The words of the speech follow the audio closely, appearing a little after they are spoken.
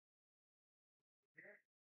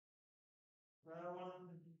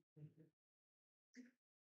one.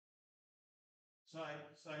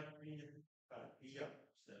 Side, medium, back, yeah,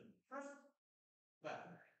 step, front, back,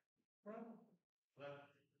 front,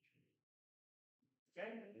 left.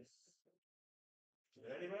 Okay?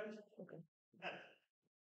 Ready, guys? Okay.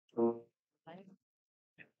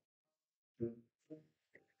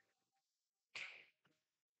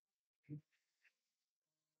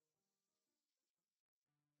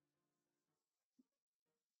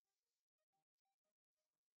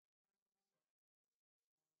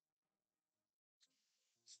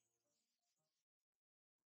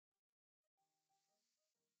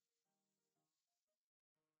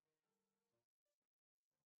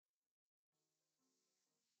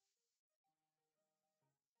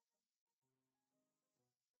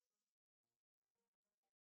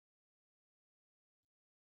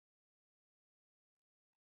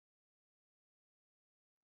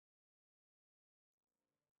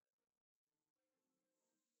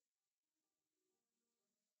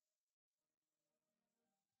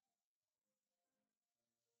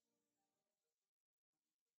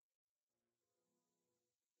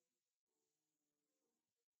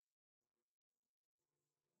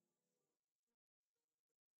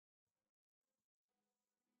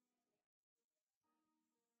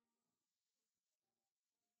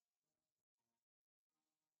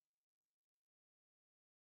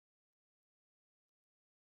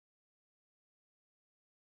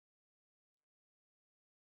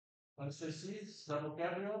 Exercise, the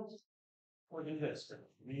vocabulary for the investor.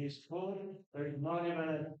 Means full, there is not even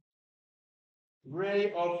a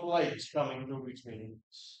ray of light coming through between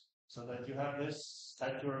so that you have this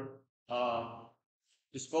at your uh,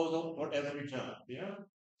 disposal for every job. Yeah?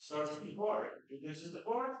 Starts with the board. If this is the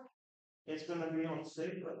board, it's going to be on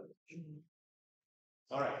safe.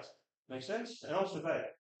 All right. Makes sense? And also back.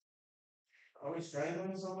 Are we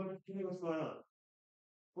strangling somebody? What's going on?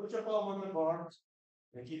 Put your palm on the board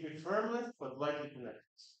and keep it firmly but lightly connected.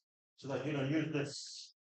 So that you don't use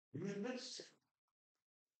this. Use this.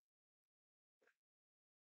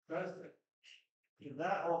 Trust it. Is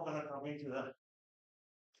that all gonna come into that?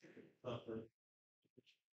 Okay.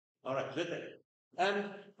 All right, sit there. And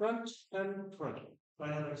front and front. I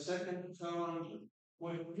have a second sound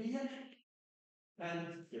with the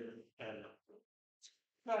and here and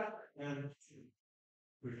back and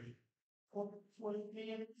breathe. With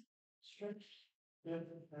the stretch. Then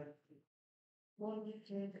and one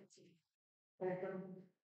second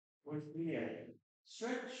with the end.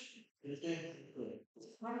 Stretch.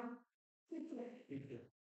 Front.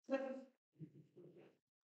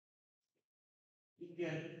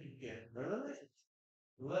 Again.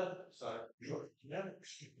 Left side, short. Yeah.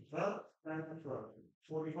 Front and front.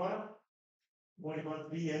 45.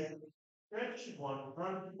 45 the end. Stretch. One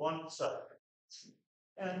front, one side.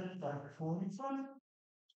 And back 45.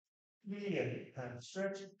 The end. And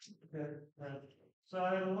stretch. And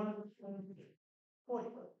side one. And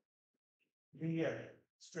 45. The end.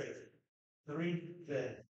 Straight. Three.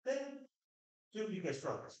 Then. Two because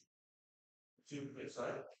front. Two because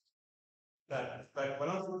side. Back one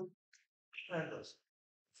over. And those.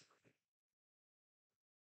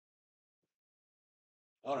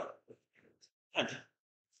 All right.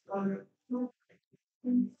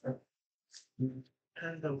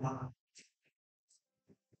 And the one.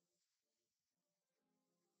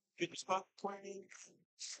 Good spot 20.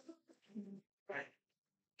 Right.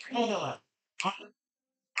 Hold on.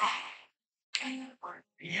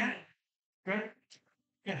 Yeah. Good.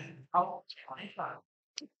 Yeah. How 25.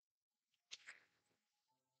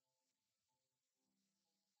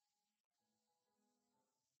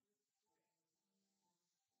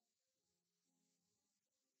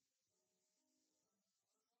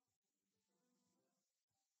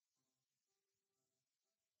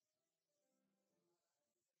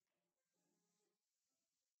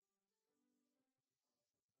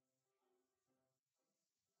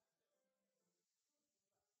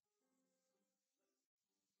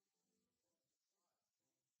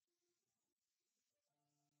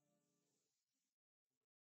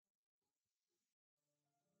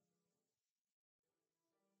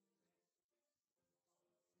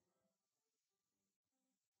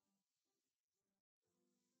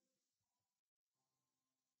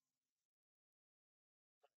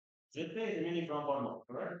 Let's say a mini compound mode,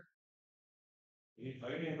 correct?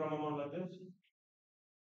 Are you in compound mode like this?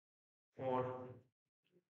 Or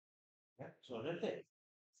yeah, so let's say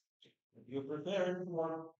you prepare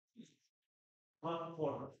for one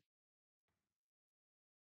form.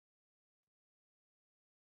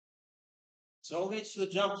 So leads to the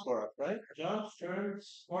jump for it, right? Jump,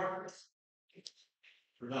 turns, forwards.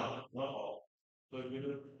 No, not all. So if you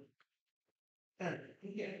do and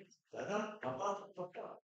again. Da-da, ba-ba, ba-ba.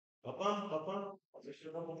 Ba-bum, ba-bum.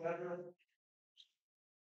 Position of vocabulary.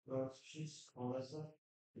 She's all that stuff.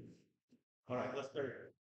 All right, let's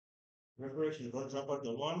start. Preparation. We're gonna jump up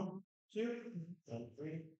to one, two, and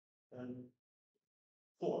three, and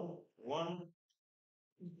four. One,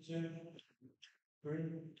 two, three,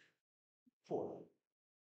 four.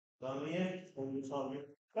 Dominate, and you saw me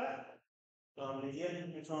back. Dominate,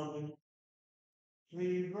 and you saw me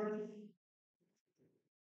revert,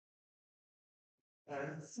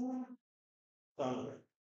 and four. Dominate.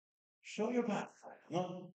 Show your back.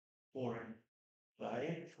 Not boring.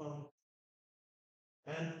 Right from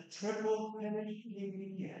and triple finish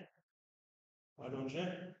again.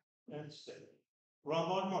 Allongé and stay.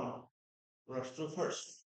 Round on one. Rush to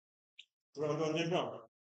first. Round on the drum.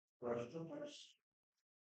 Rush to first.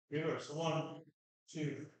 Reverse. One,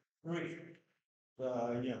 two, three.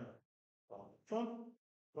 Yeah. Front.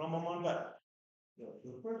 From on back. Go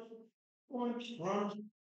to first. One, run.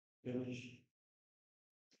 Finish.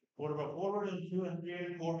 Quarter of forward and two and three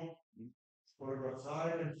and four. Quarter of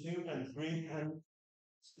side and two and three and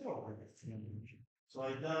still.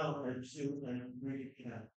 Slide down and two and three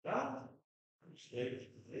and down. Stay.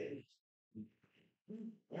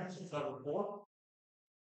 That's number four.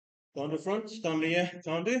 Down the front, stand.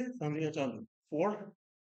 Four.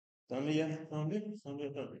 Stand.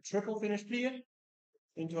 Triple finish plie.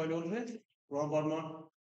 Into a little bit. Round bottom on.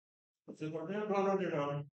 Round under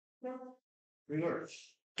down.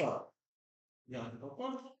 Reverse. Five. Down the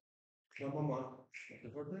one. Jump on one.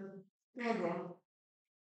 Round.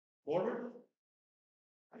 Forward.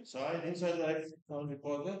 Inside left. Down the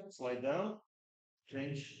quarter. Slide down.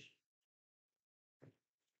 Change.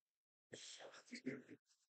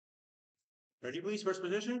 Ready, please? First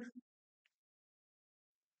position.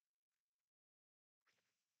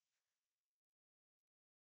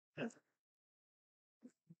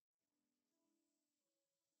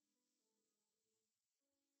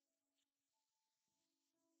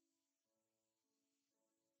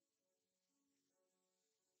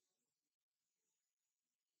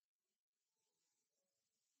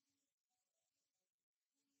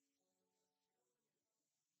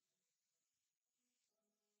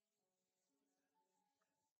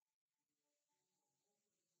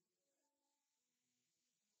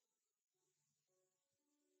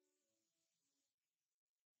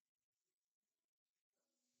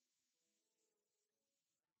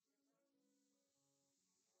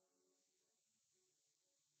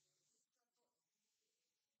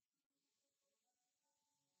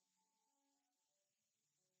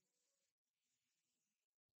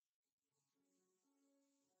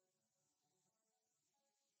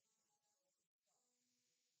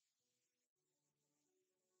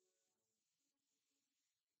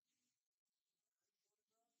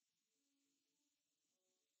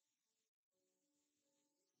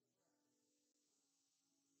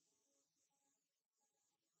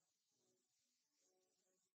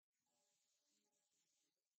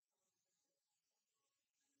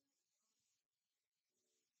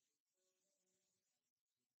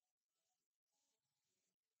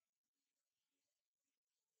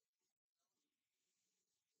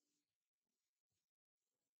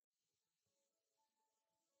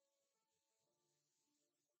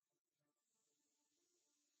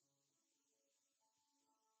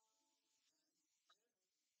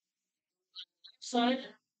 Side.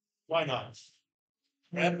 Why not?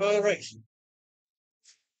 Preparation.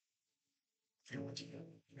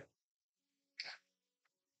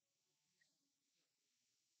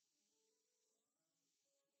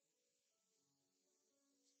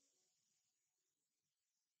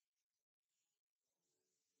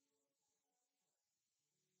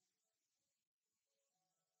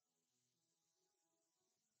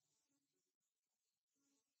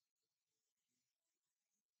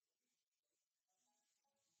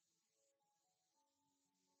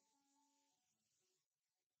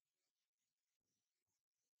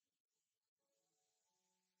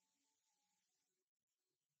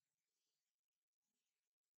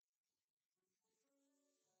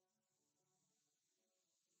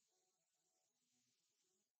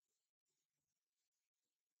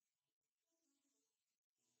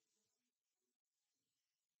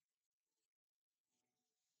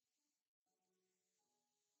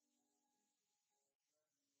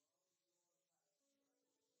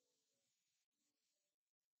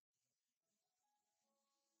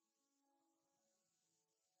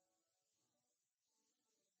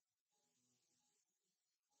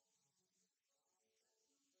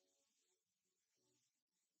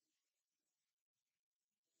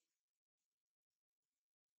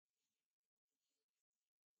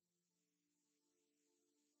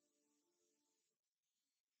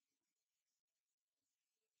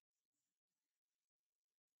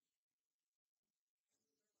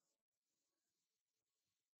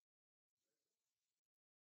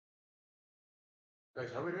 Guys,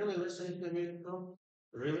 are we really listening to music though?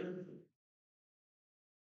 Really?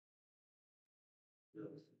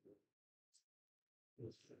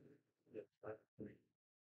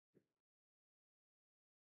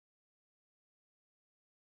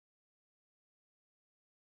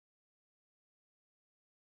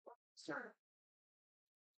 Sure.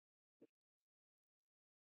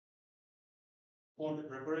 For the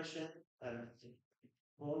preparation and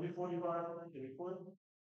only 45 the record,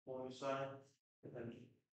 only side, and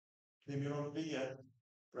the mirror via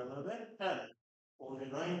relevant and only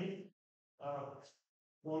 90,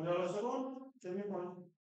 only second, semicolon,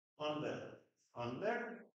 on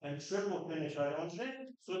there, and triple finish I on shape,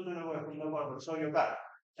 so turn away from the bottom, so you're back,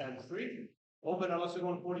 and three, open a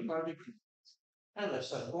second 45 degrees, and let's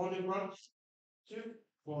start only front, two,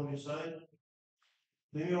 only side,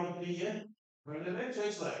 the mirror via relevant,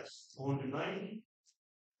 change legs, only 90,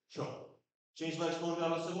 sure. Change legs going down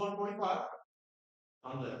to 145.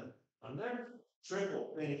 On there.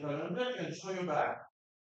 Triple. Then you try on back and show your back.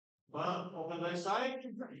 One, open leg side.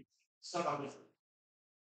 Start up with.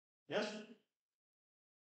 Yes?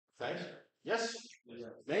 Thanks. Yes?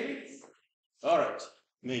 Maybe? Alright.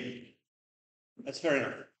 Maybe. That's fair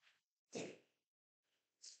enough.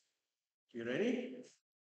 You ready?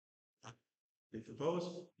 If you pose,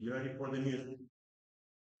 you ready for the music?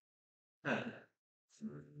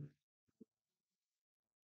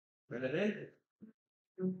 Ready?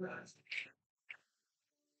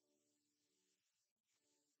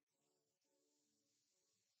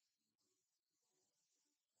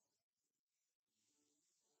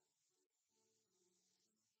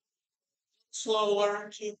 Slower.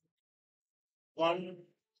 Two. One,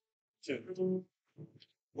 two.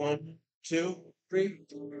 One, two, three.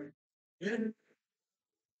 Yeah.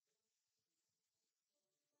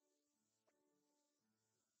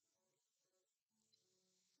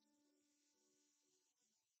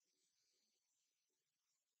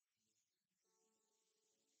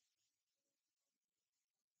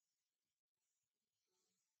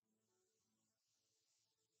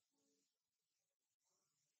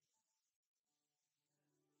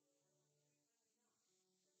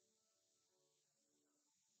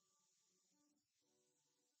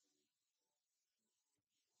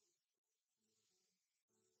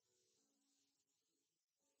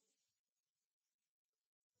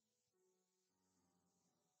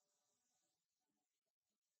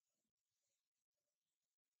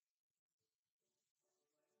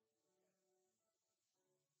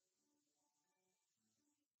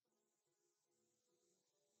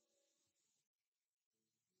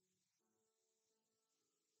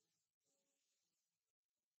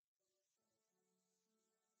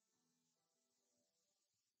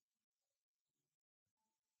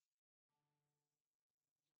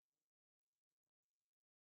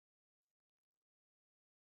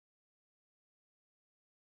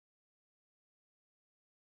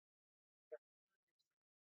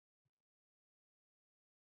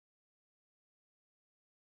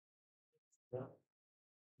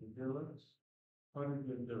 Endurance. How do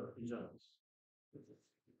you endure? Endurance.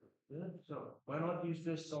 Yeah, so why not use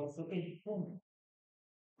this also in form?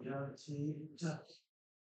 Yeah, see, so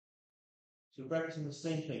practicing the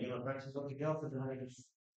same thing, practicing something else and then I just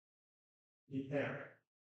repair.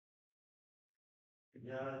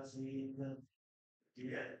 Yeah, see,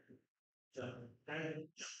 yeah, jump, and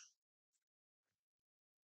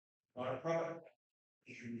our product.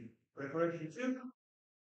 Preparation two,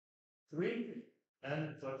 three,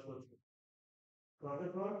 and touch with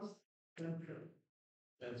product ones,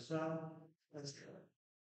 and sun, and sky.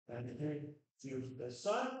 And here, use the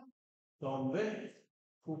sun, tombe,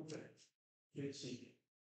 coupe, you see.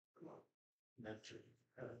 Naturally.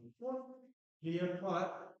 One, here,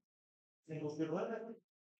 five, single pirouette,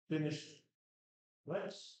 finish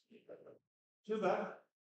legs, two back,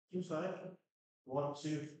 two side, one,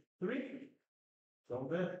 two, three,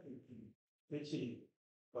 tombe, petit,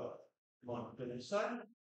 but one, finish side,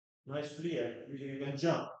 nice plie, you can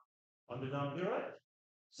jump, on the down pirouette,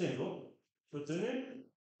 single, foot in,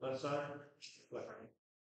 left side, left.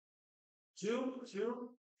 Two,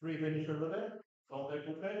 two, three, finish over there, tombe,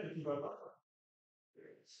 coupe, petit, but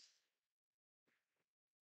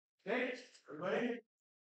okay, everybody?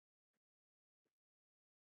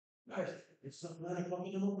 Guys, it's not 9 o'clock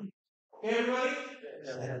in the morning. Okay, everybody?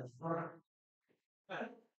 Yeah. All right.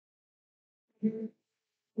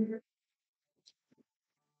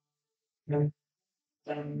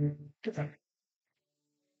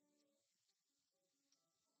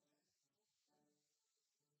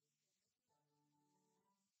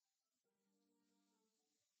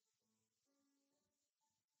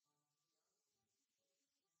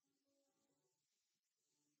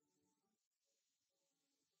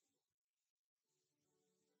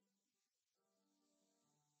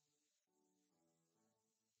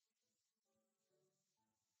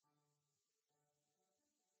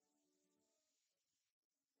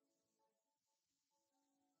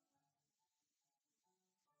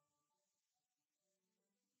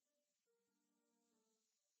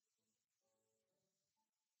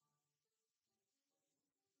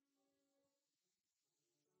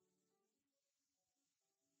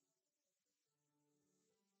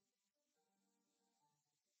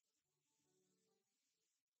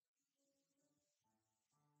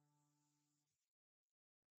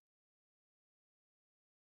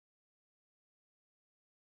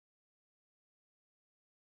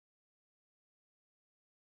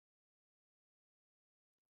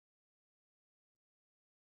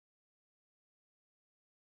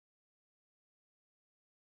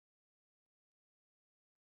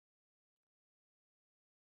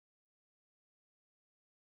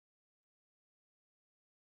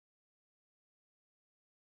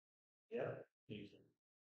 Yeah. Easy.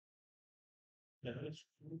 Yeah, that's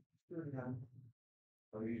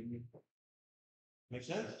make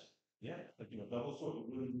sense? Yeah, like double sword.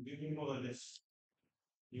 You go like this.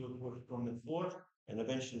 You would work from the floor and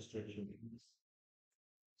eventually stretch your knees.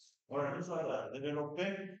 All right, just like that.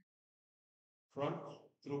 Développé, front,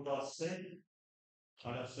 through passé,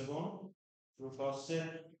 à la seconde, through passé,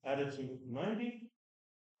 attitude 90,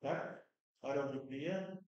 back, out of the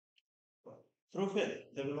plié, through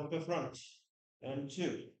fit, développé front, and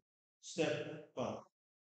two, step, back,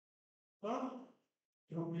 back,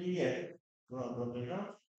 through plié, front, on the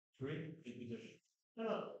ground, three, in position.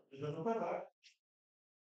 No, développé back,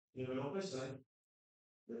 développé side,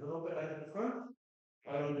 développé at the front,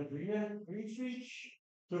 out of the plié, reach,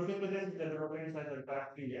 through fit with it, développé inside the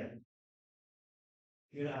back plié.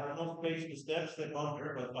 You have no space to step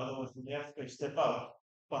under, but otherwise you have to step out,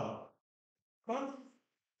 bump, come,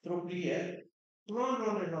 through the air, run,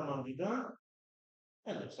 on the down,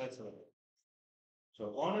 and the sides of it. So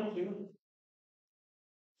 1 and 2,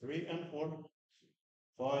 3 and 4,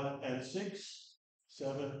 5 and 6,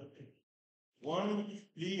 7, 1,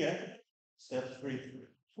 plie, step 3,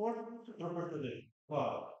 4, over to the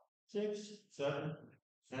 5, 6, 7,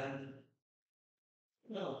 and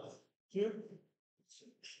no, 2,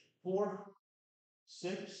 4,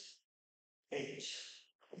 6, 8,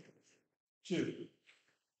 2,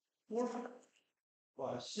 4,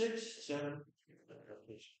 5, 6, 7.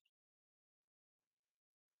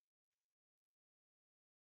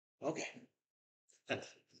 Okay. I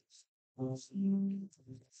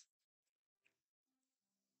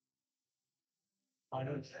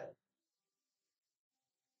don't say.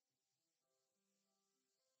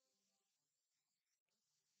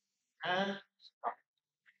 And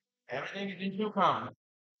everything is into account.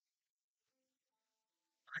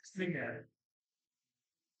 Next thing is,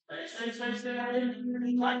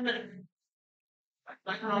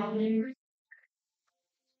 like around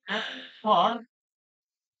and far,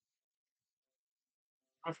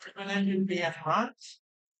 after the engine be at front,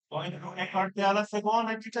 going to Eckhart Della Segon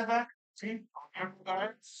and Titavec, see, on your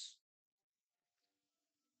guides.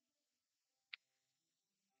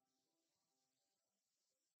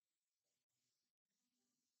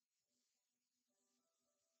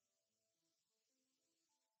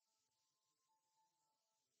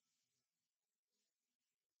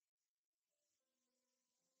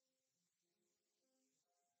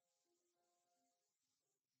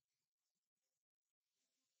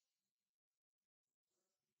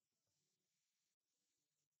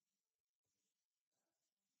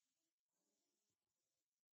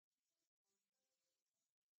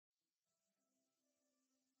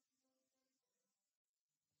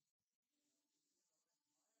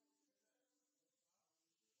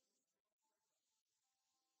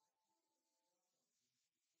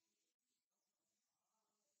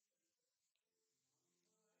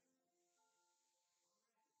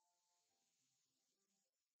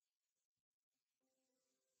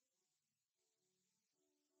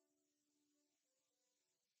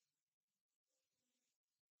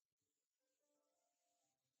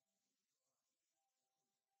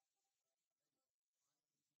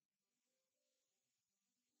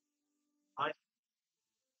 I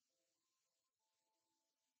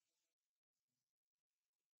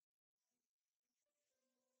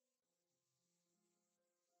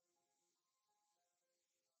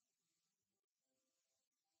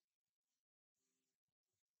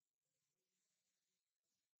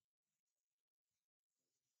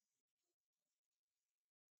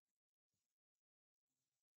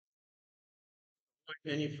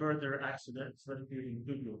any further accidents that including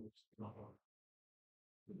Google.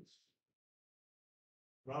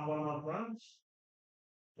 Round one on front,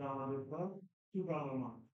 down on the front, two round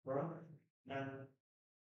on front, and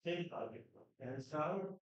take out it. And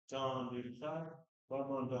south, down on the side, one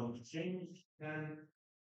more down to change, and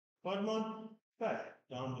one more back,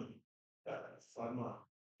 down to back, one more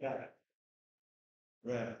back,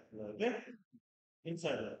 right, left,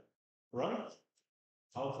 inside left, right,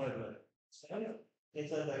 outside left, side,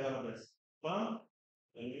 inside the elements, one,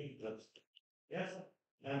 and you just, yes,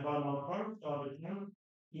 and one more front, down the down,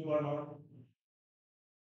 two one more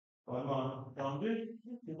down the,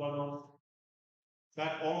 two one more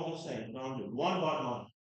back, all the same, down the one,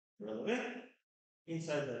 relevant,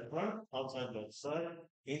 inside the front, outside the side,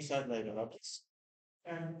 inside the rabbits.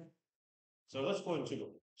 And so let's go into the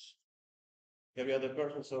every other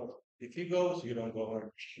person. So if he goes, you don't go hard.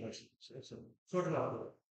 So sort it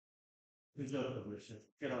out. Please don't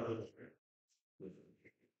get out of the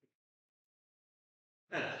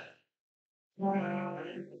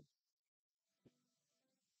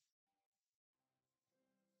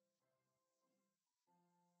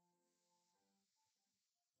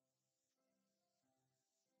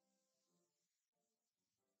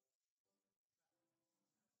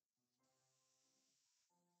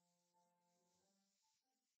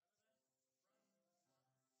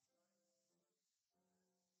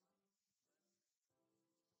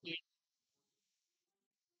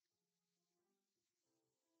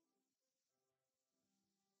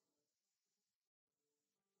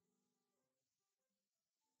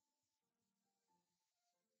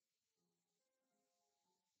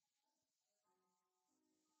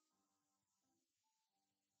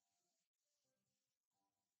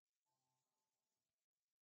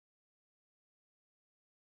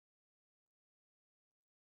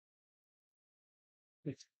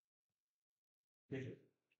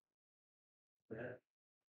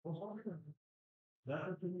That's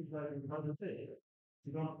the thing is like another thing.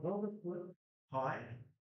 You don't know the foot high,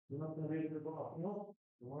 you're not gonna be able to go up. No,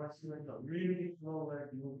 you want to see like a really slow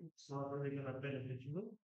leg move. It's not really gonna benefit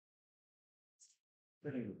you.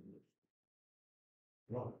 Very good.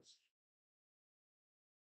 Right.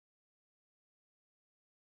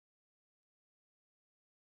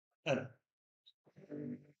 And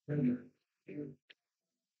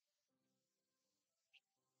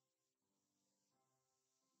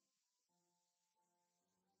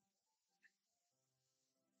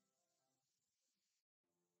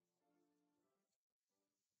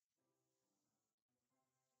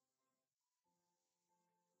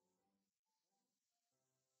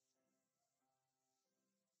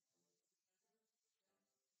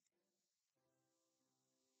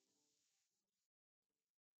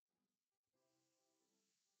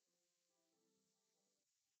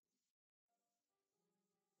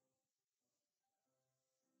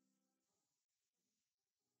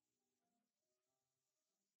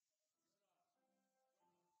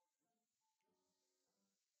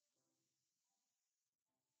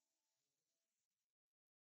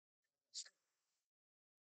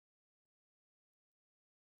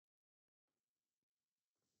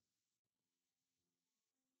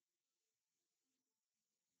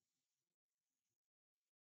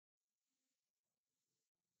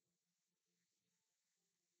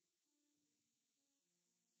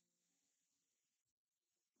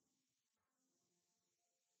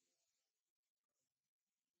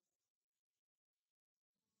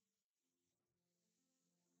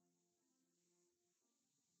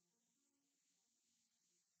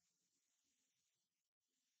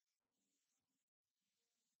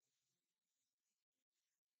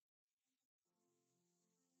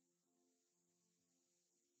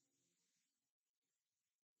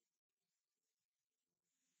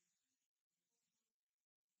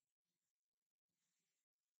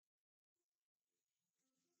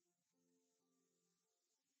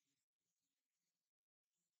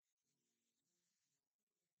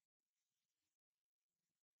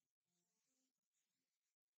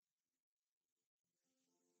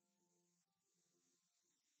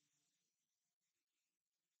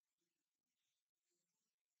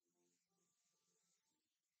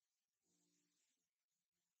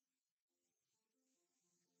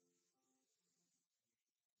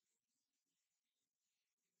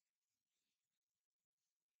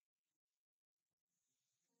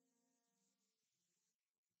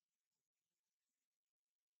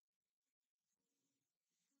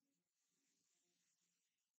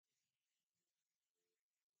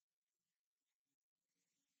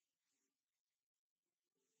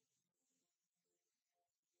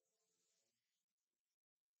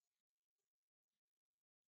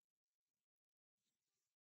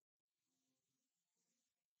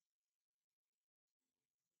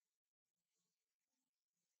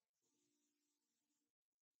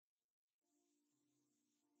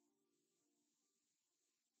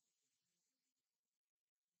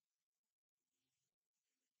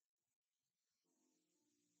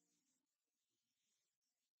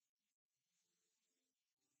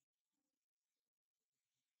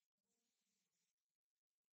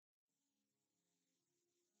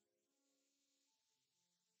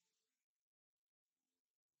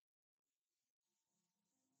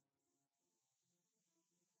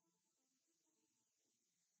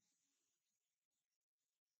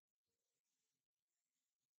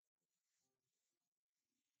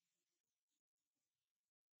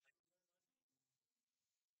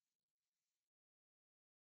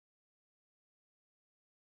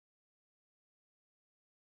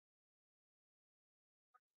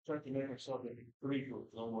try to make myself a pretty good,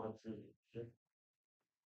 no more than three. Okay?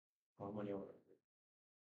 How many are there?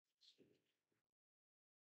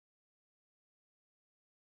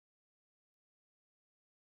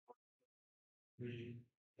 Three,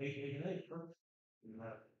 eight, and eight, first. You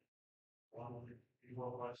have one, two, three,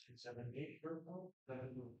 four, five, six, seven, eight, first one. Then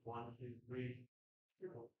you do one, two, three,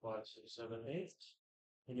 four, five, six, seven, eight.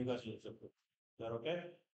 And you guys look simple. Is that okay?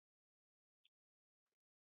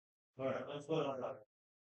 All right, let's go on that.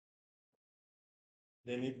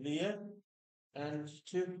 Demi-plie and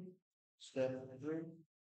two, step three,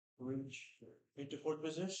 reach into forward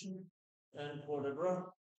position and for the bra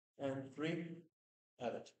and three,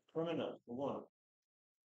 add it. Promenade, one,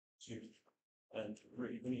 two, and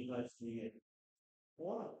three. Really nicely.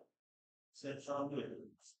 One, set chambre.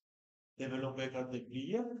 Développer quand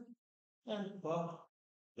plié and pas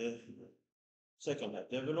the second half.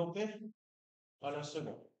 Développer à la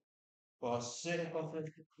seconde. Passer en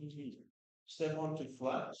fait plié. Step on to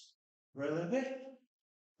flat, releve,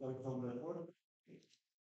 going from the forward,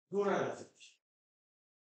 go releve.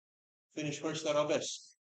 Finish first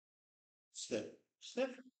arabesque. Step, step,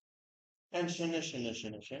 and finish.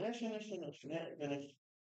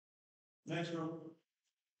 Next row.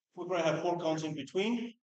 We probably have four counts in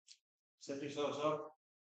between. Set yourselves up.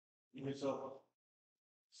 Give yourself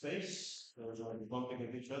space. They're going to be bumping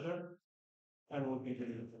into each other. And we'll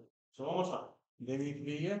continue. So one more time. Demi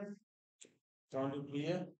plie, turn to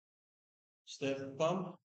plie, step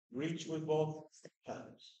bump, reach with both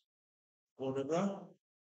hands. Vertebra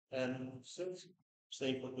and 6,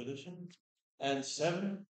 stay in position. And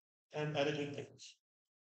 7, and attitude 8.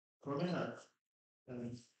 Promenade.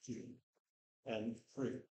 And 2. And 3.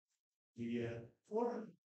 The 4.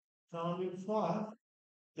 Down in 5.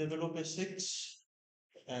 Develop a 6.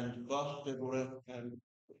 And bas develop and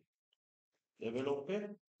develop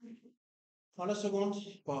it. À la seconde,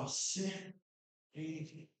 passer.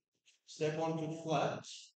 Step on to flat.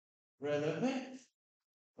 Releve.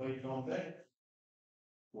 Wait on back.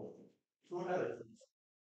 Two elephants.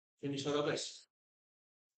 Finish arabesque.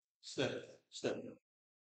 Step, step.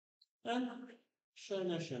 And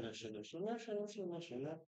shana.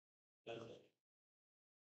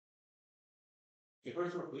 Okay,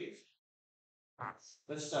 first one, please.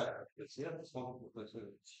 Let's start. Let's see. Let's one. Let's do it.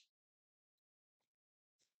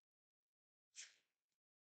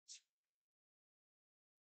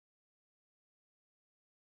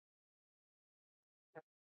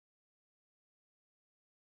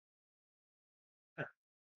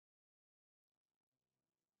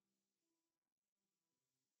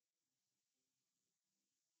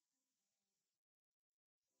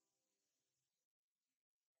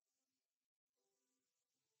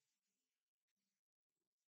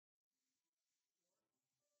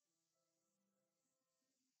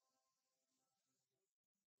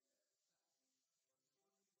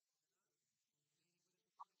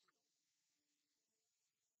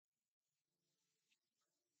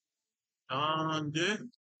 Un, deux.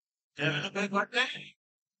 Develop what day?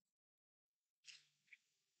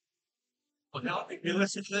 Now, if you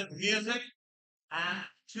listen to the music, and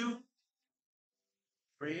 2,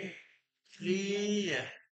 3,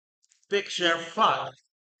 picture 5.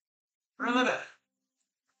 Remember,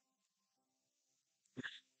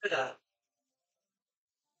 that.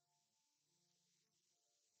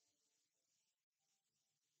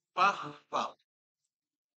 Wow.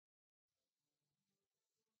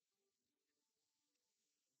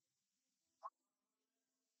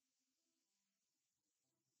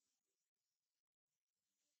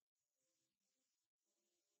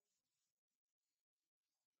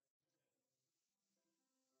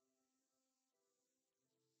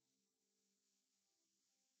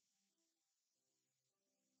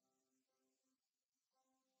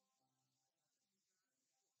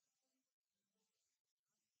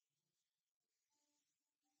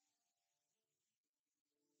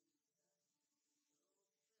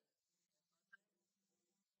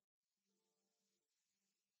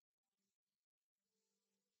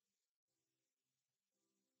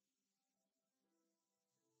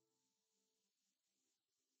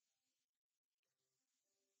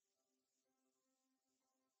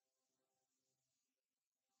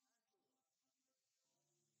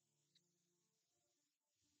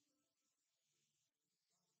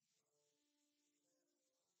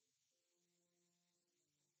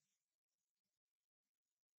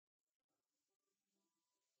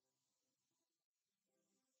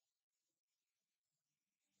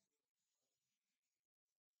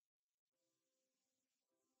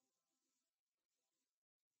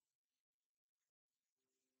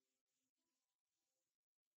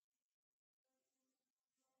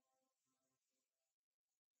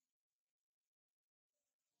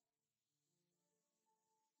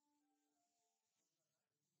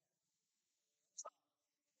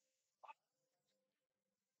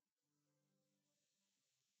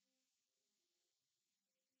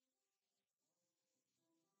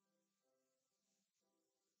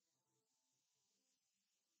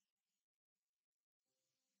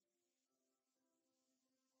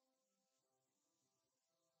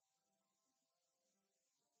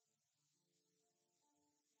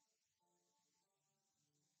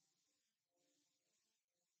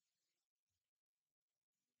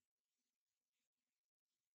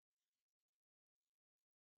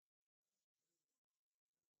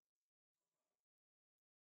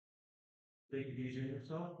 Take it easy on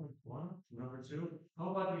yourself. One. Number 2. How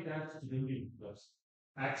about you dance to the music first?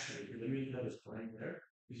 Actually, the music that is playing there,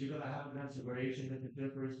 because you're gonna have dance a variation that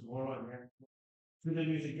differs more on here to the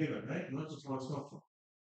music given, right? Not just one song.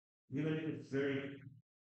 Even if it's very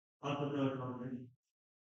Entrepreneur.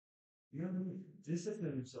 You know,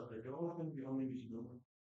 discipline yourself. Like, you're always going to be only using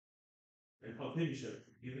and I'll finish it,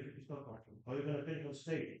 even if it's not comfortable. How are you going to finish on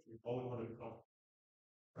stage? You always want to be comfortable.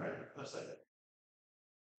 Right? That's like that.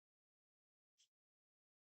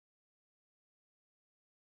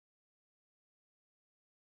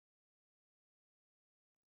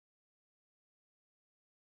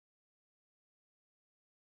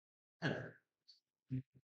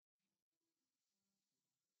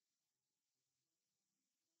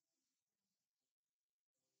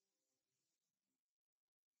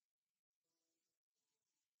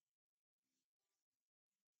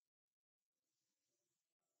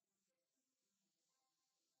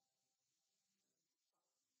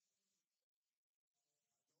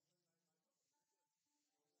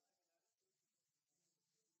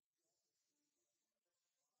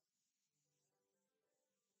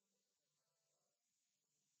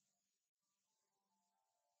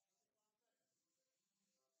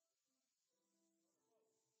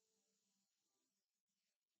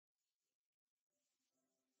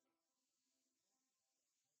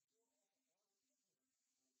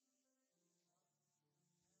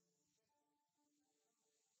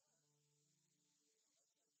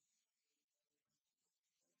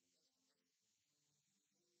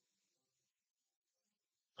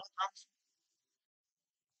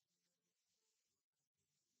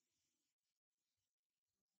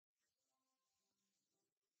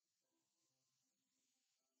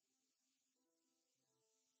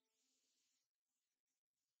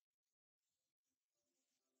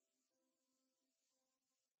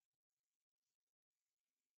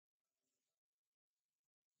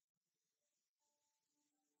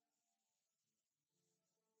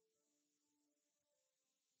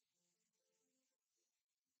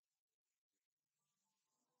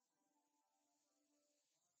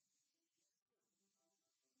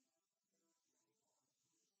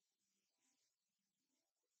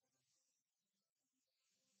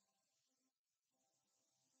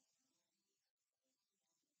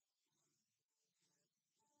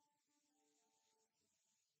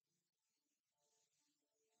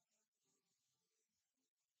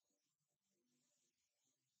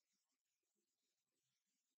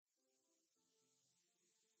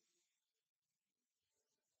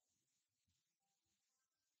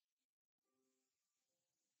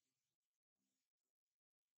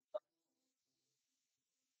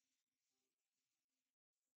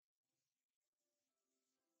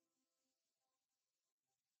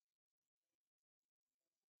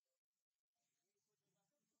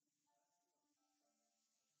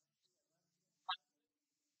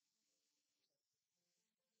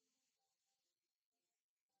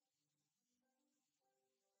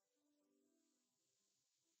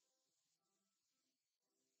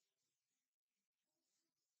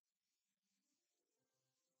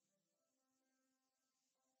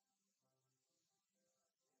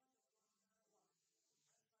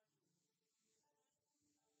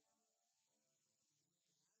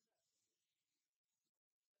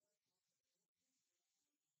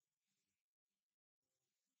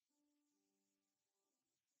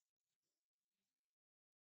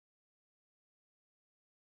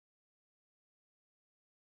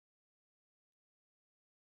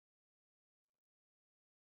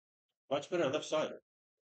 Much better left side.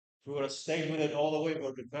 If we were to stay with it all the way, it would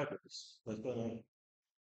have been fabulous. But done.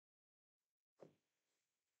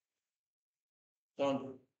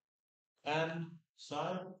 And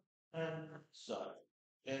side and side.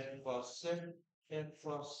 And passé, and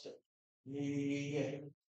passé. Yeah.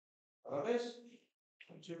 Arabesk.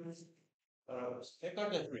 Two. Arabesk.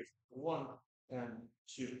 Écarte three. One and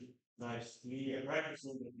two. Nice. Yeah.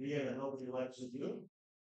 Practicing the clear that nobody likes to do.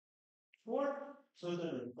 Four. So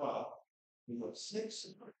then five. We got six.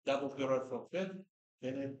 Double pirouette from fifth.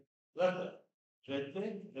 Then left.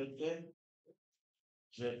 Jeté, jeté,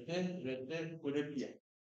 jeté, jeté, coup de pied.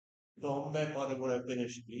 Donc, même pas de vouloir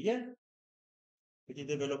finish plié. Petit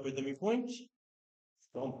développé demi-point.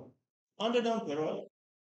 Donc, on the down pirouette.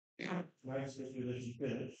 Nice if you let you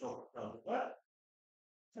finish. So, down the flat.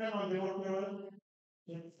 And on the over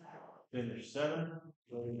pirouette. Finish seven.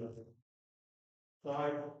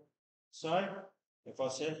 Five. Side. If I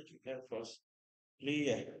said, you can first.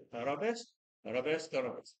 Plie. Arabesque. Arabesque.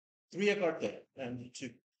 Arabesque. Three écartés. And two.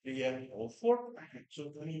 Plie. All four.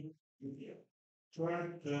 So, three.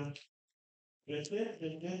 Turn. Turn. Rester.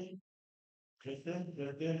 Rester. Rester.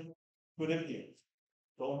 Rester. Coup de pied.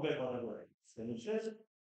 Tombe par la voie. Finishes.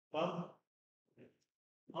 Pump.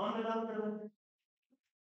 On the down pirouette.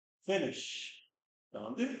 Finish.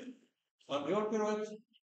 Down dip. On your pirouette.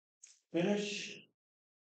 Finish.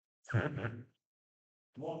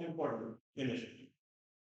 Most important, initiative.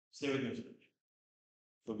 Stay with me.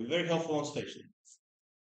 Will be very helpful on station.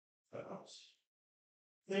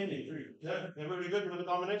 Thinking through. Yeah, everybody good with the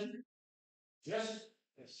combination? Yes?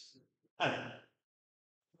 Yes. And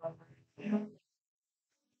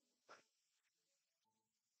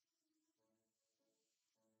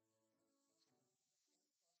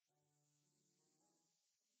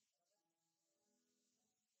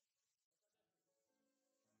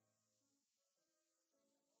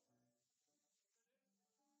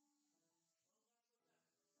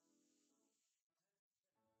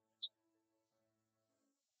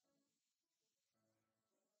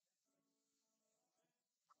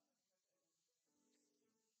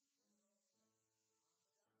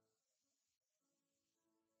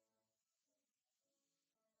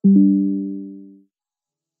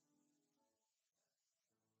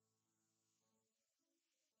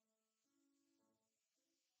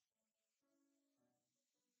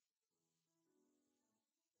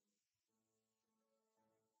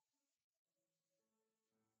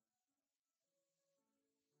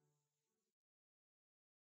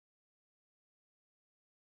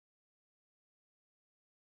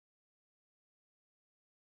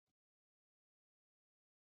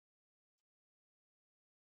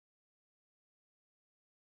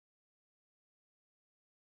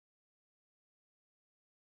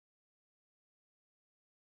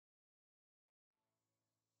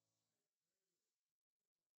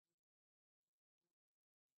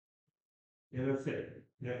you have a fit.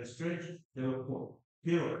 You have a stretch, you have a pull.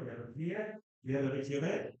 Here, you have a here, you have a raise your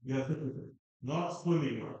head, you have a not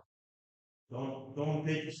swimming work. Don't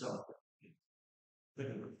take yourself.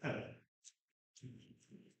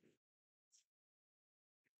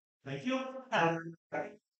 Thank you.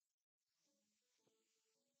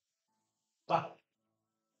 But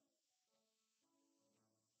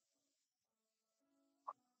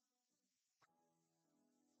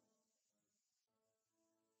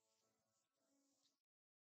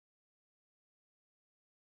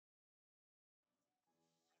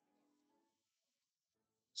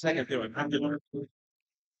second doing, I'm doing.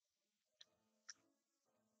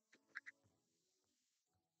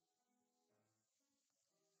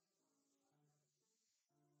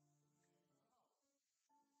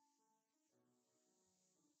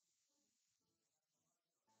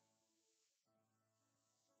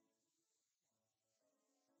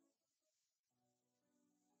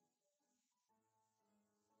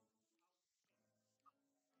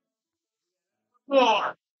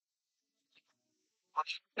 Four.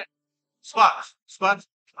 Spots. Spots.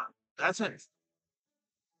 That's it.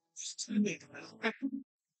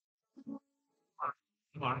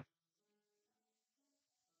 Come on.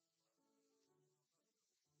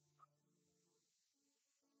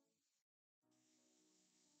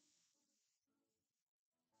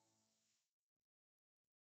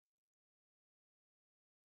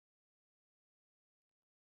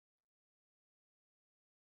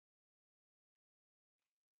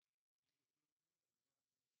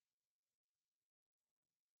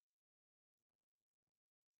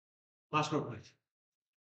 Last row, please.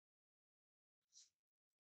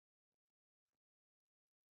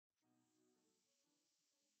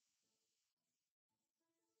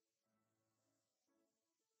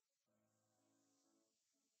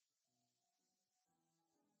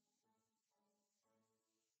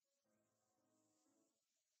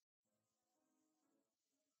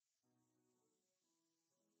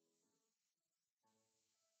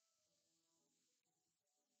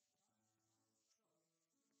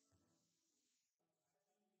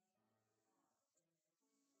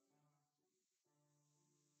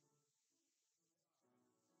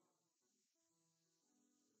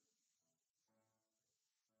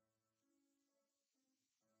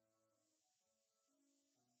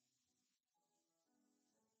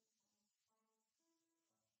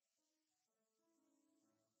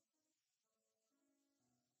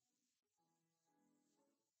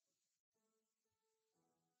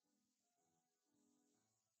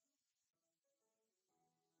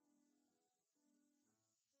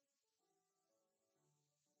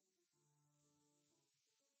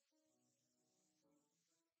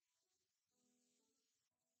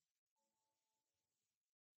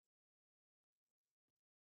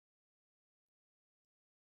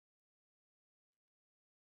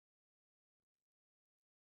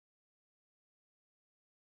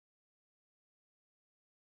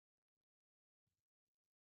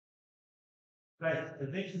 Right,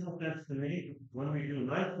 it makes no sense to me when we do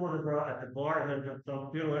nice quarter draw at the bar and then just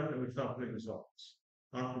don't do it and we start big results.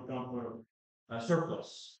 We come for a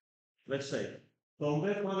surplus. Let's say, don't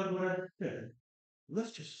bet for the good.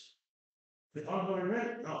 Let's just The ongoing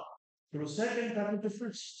red, no. Through second, tap into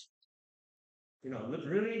first. Look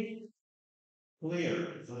really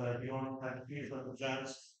clear so that you don't have to feel the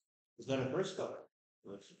chance. Is that a first color?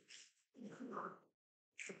 Let's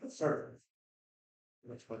third.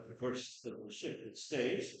 That's what the first little shift. It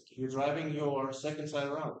stays. You're driving your second side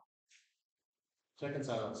around. Second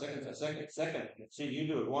side around. Second side. Second. See, you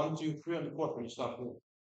do it. One, two, three on the fourth when you stop doing it.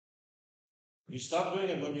 You stop doing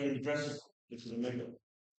it when you're in the dressing room. This is a middle.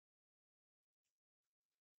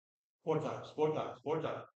 Four times. Four times. Four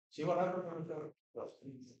times. See what happens?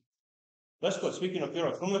 Let's go. Speaking of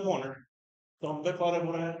Europe, from the corner. Tombe para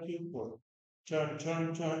vorrei più fuori. Turn,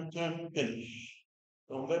 finish.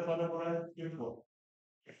 Tombe para vorrei più fuori.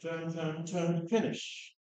 Turn,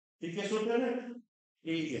 finish. Finché sul bene?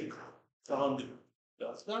 E down.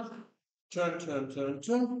 That's done. Turn.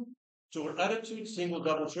 So our attitude, single,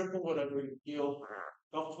 double, triple, whatever you feel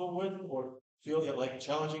comfortable with or feel like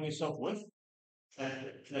challenging yourself with,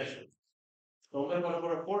 and connection. Tombe para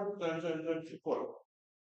vorrei fuori, turn, fuori.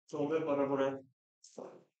 Tombe para vorrei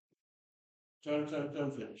turn,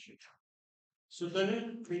 finish.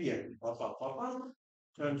 Soutenez, priez.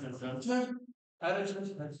 Turn. Attitude.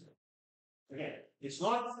 Again, it's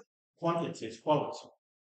not quantity, it's quality.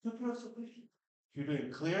 If you're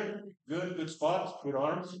doing clear, good spots, good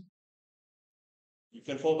arms, you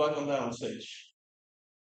can fall back on that on stage.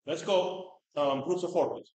 Let's go. Groups of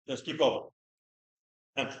four. Let's keep going.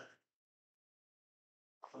 And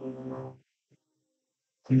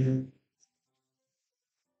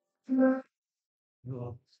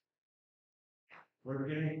we're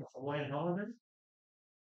getting a Hawaiian holiday.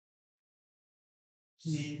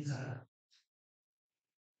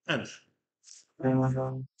 And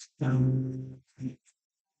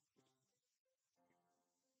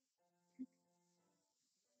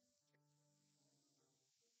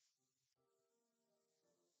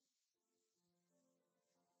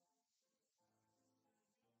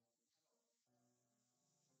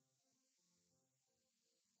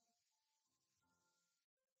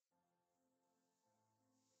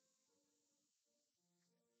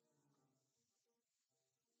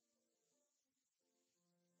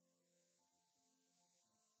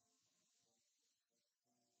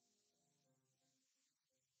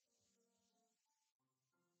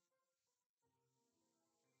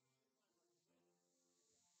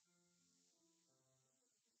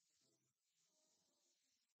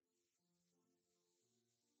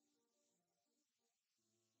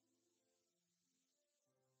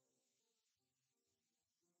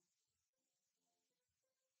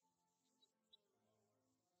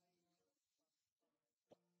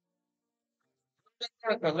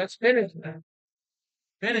let's finish.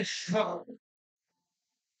 Finish.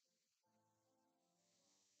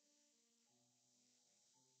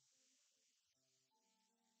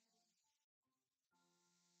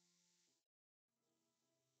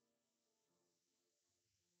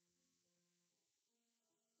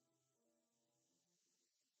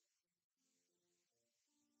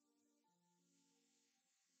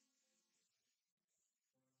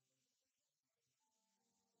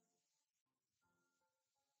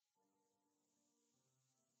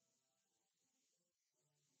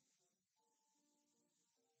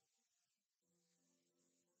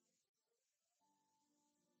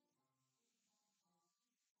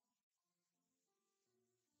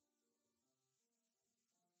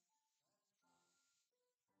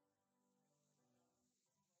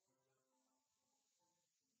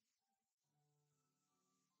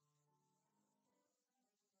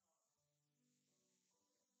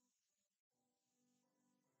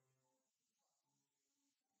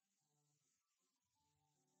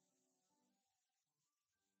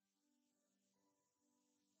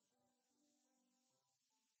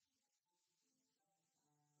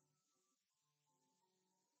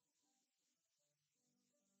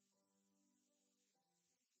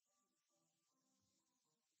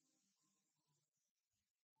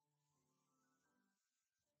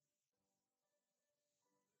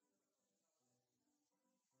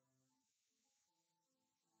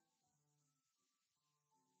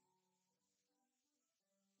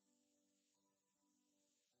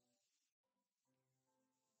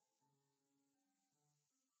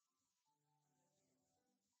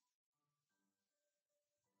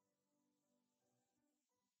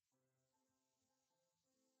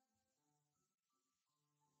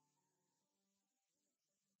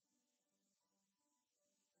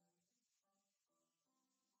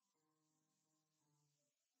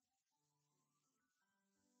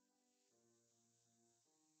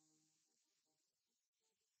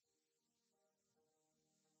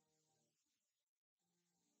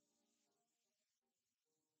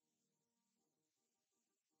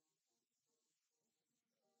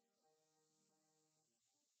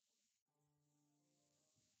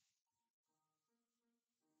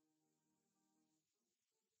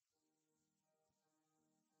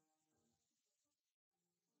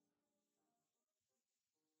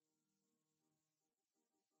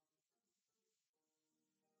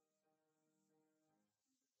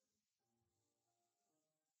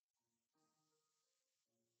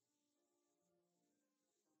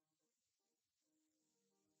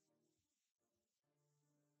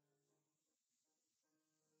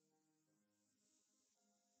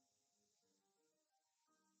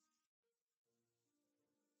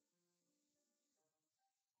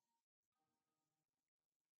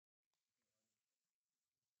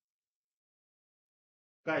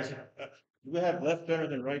 Guys, do we have left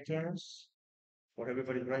turners and right turners? For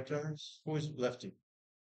everybody's right turners? Who is lefty?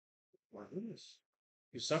 My goodness.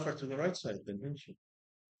 You suffer to the right side then, didn't you?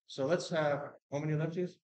 So let's have how many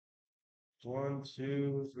lefties? One,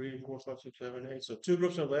 two, three, four, five, six, seven, eight. So two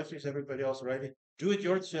groups of lefties, everybody else righty. Do it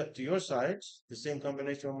to your sides, the same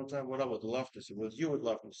combination one more time. What I would love to see, what you would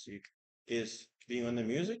love to see, is being on the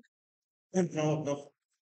music and no,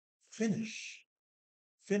 finish,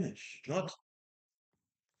 finish, not.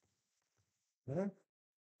 Huh?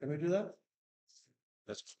 Can we do that?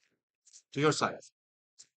 That's to your side.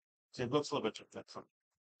 So it looks a little bit like that from.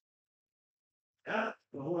 Yeah,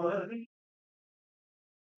 the whole other thing.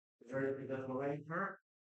 Very good way for.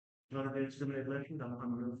 Not a very discriminated election.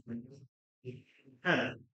 I'm going to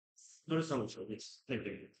and notice how much of this. Thank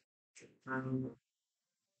you. Um,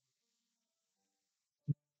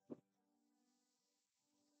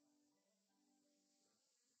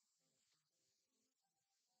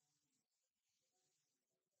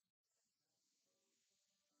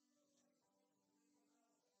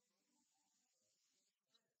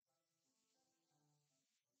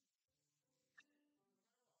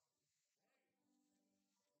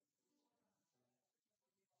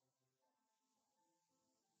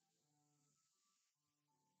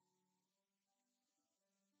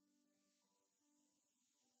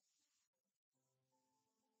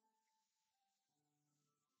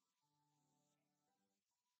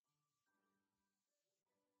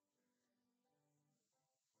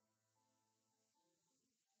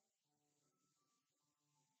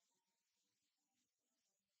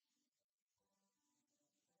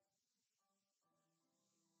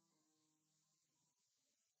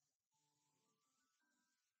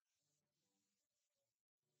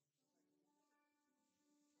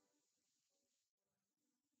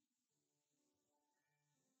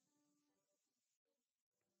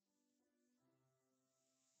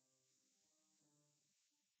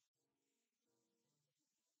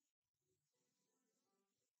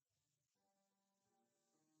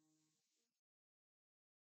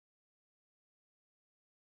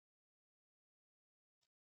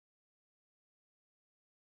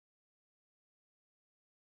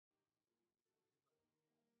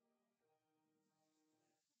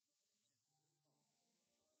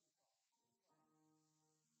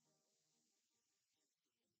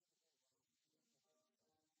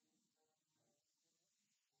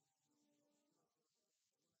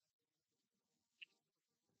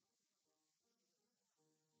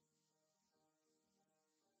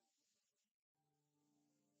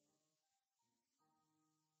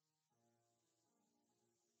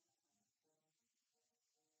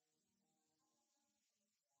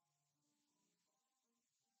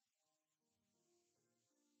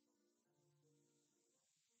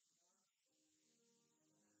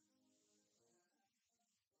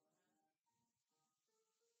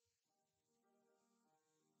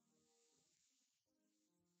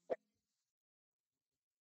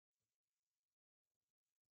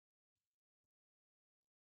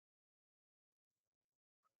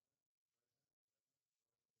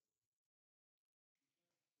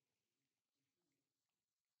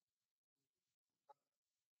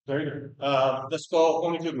 Very good. Let's go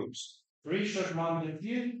only two groups. Richard de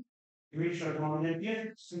pied, Richard de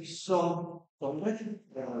pied, si son tombe,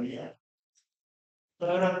 yeah.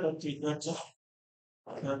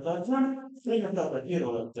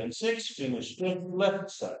 Then six, finish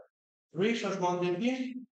left side. Richard de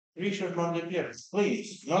pied, Richard de pied,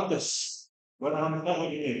 please, not this. What I'm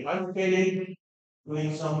telling you, I'm feeling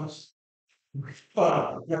doing some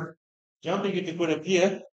jumping into put a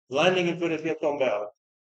pied, landing into the pied tombe.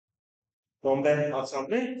 Tombe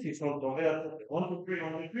ensemble, si sono tombés one, two, three,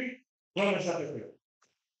 one, two, three, one shot three.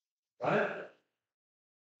 Got it?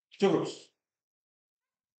 Two groups.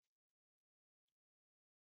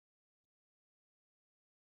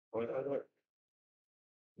 Wait.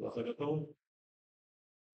 Look at the tone.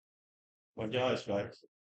 Find your eyes, guys.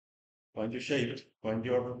 Find your shape. Find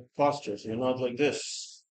your posture. So you're not like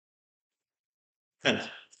this. And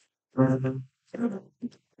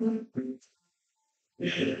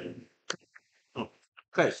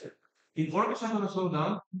okay, so the orchestra going to slow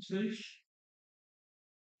down on stage.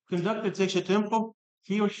 Conductor takes a tempo.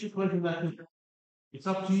 He or she plays in that tempo. It's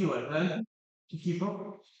up to you, okay? To keep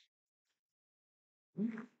up.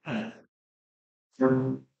 And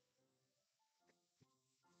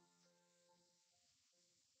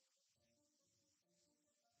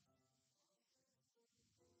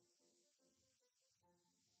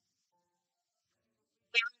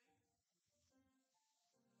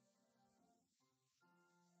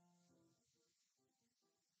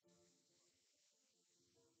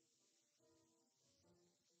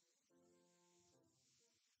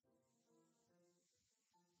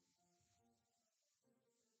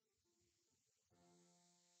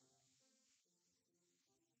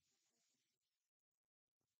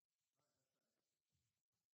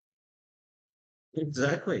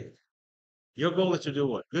Exactly. Your goal is to do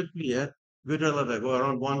what? Good, yeah. Good elevator. Go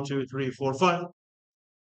around one, two, three, four, five.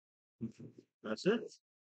 That's it.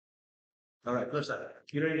 All right, flip side.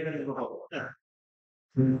 You ready to get into the hole? Yeah.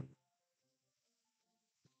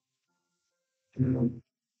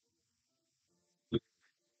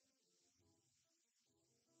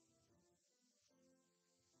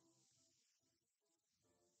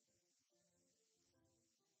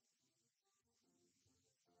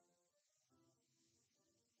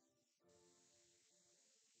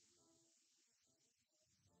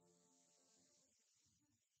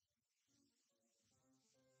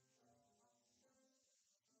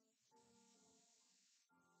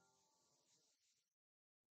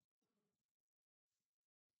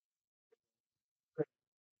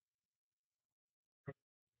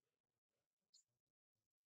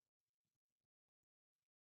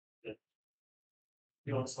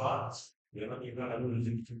 You want spots? You're gonna lose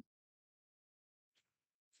it.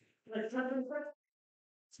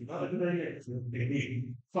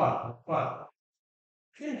 Five, five.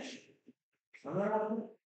 Finish.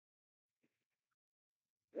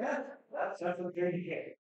 Yeah, that's what you're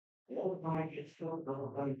getting. All my kids don't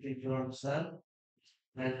know how to take your own son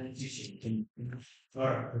and teaching. All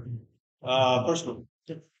right. First one.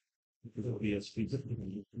 It'll be a speed.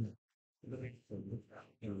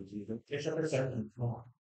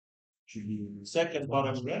 Second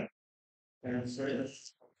bottom breath and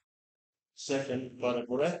stretch. Second bottom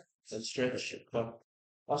breath and stretch.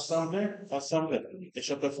 Assemble.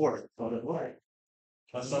 It's up the fourth bottom breath.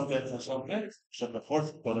 Assemble. It's up the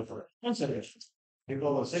fourth bottom breath. One second. You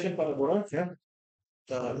go the second bottom breath, yeah.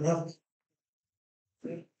 Left.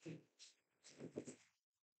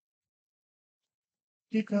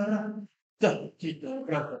 Kikara. Da.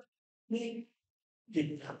 Kikara.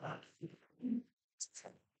 Kikara.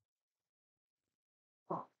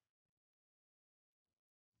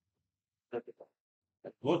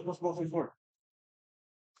 What was most important?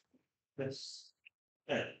 This.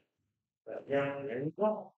 Yeah. Yeah. There you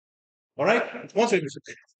go. All right. One second.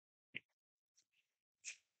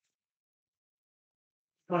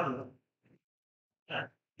 Yeah.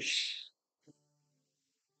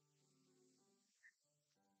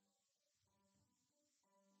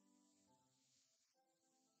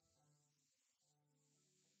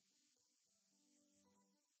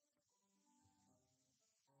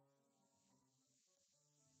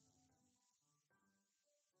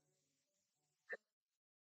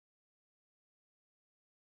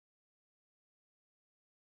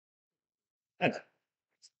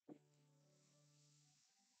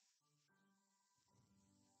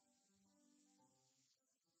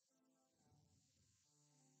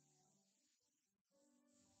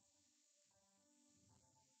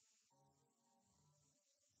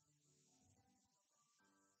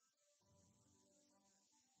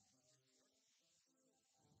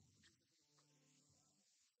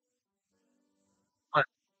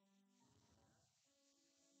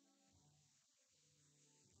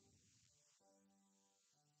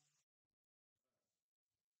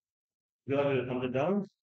 You have it on the down.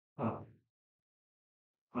 Up.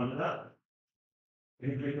 On the up.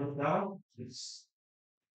 If you go down, it's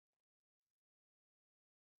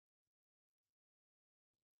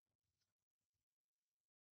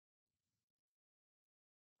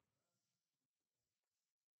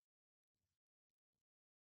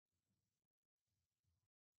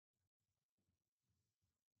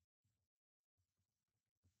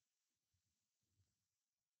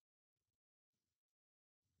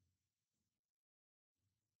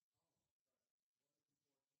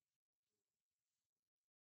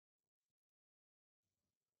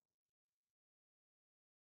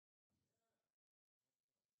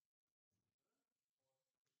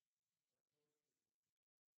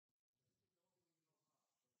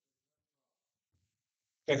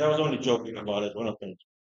because I was only joking about it. One of them.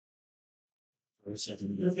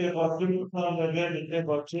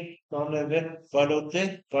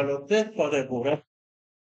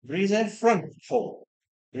 Brise front fold.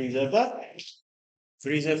 Brise back.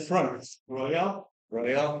 Brise front. Royal.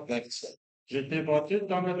 Royal. Next. Je t'ai battu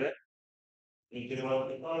dans le bec. Je t'ai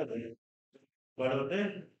battu dans le bec.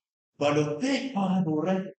 Baloté. Baloté.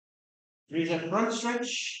 Baloté. Brise front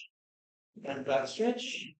stretch. And back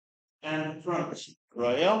stretch. And front.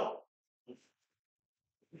 Royal.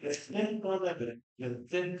 Baloté dans le bec.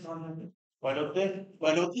 Baloté dans le bec. Baloté.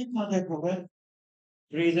 Baloté dans le bec.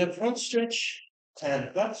 Brise front stretch.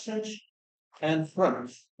 And back stretch. And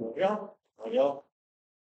front. Royal. Royal.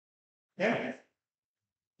 Yeah.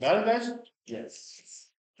 Got it, guys? Yes.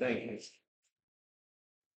 Thank you.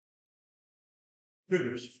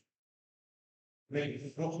 Figures. Make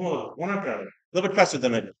it smaller. One after little bit faster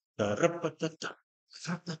than I did.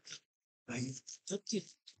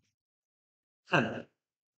 And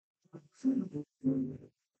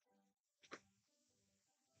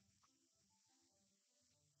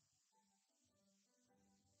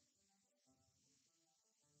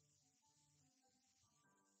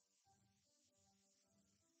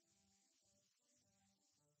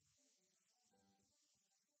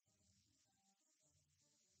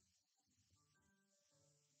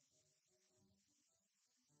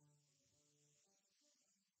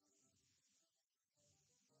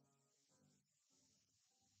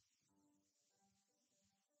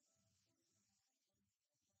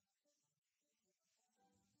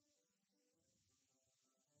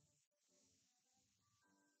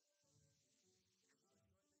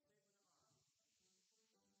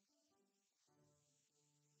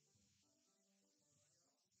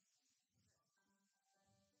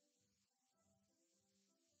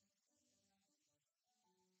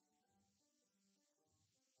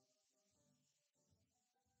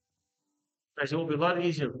guys, it will be a lot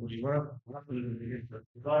easier for you. Not really easier, but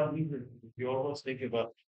a lot easier if you always think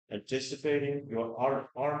about anticipating your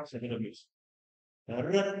arms and enemies.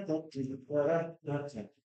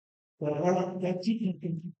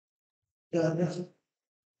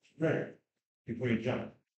 Right. Before you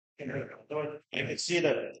jump. I can see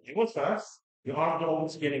that it was fast. Your arms are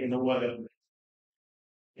always getting in the way.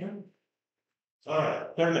 Yeah. All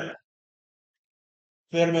right. Ferme.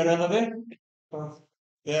 Ferme.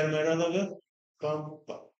 Ferme.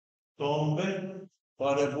 Campa. Tombe.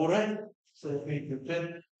 Pare pure. Se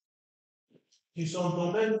finché ci sono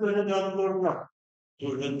tombe per le ancora.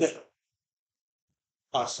 Durante.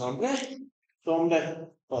 Assemble.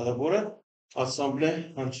 Tombe. Pare pure.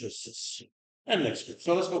 Assemble. Consciousness. And next group.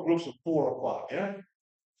 So let's go groups of 4 or 5. Yeah.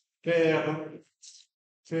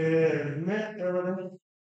 Ferme. Ferme.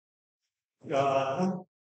 God.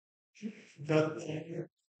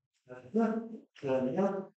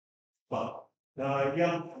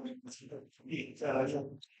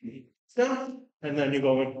 And then you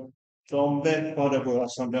go in tombe, whatever,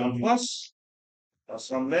 assemble en face,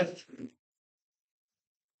 assemble.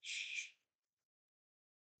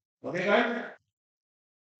 Okay, guys?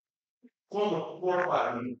 Come, 4 or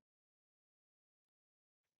 5.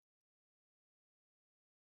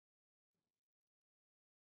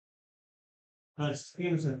 Nice.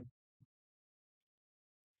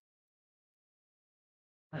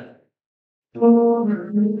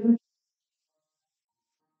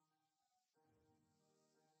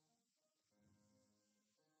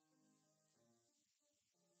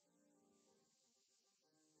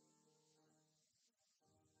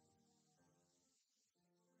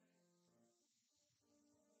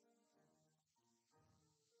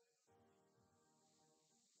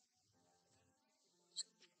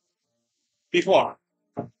 Before.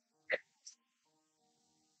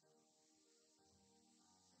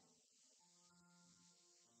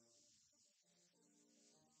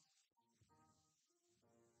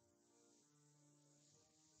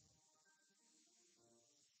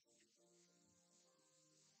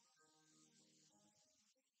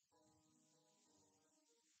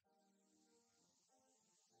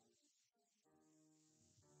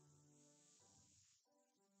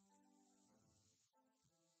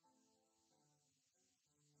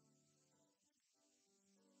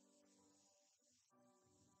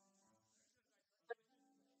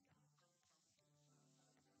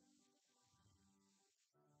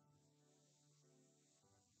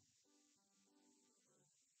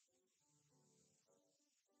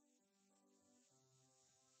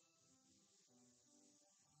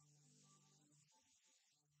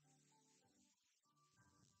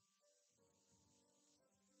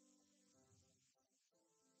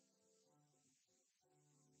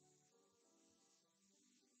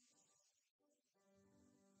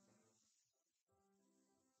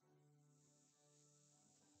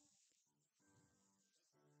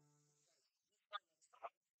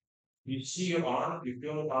 You see your arm, you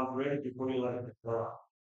feel the arm ready before you let it go.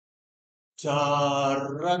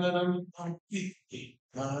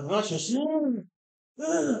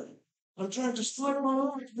 I'm trying to slide my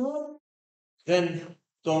arm, no? Then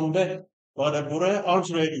tombe, pure,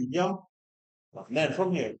 arms ready, yeah. Then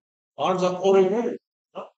from here, arms are already ready.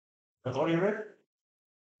 Huh? That's already ready.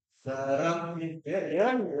 Yeah,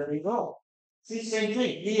 there you go. See, same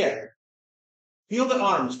thing here. Feel the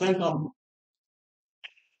arms, then come.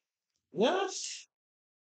 Yes.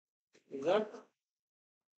 Exactly.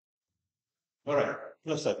 All right.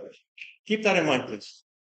 Let's start. Keep that in mind, please.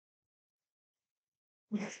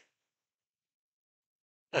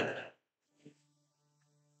 And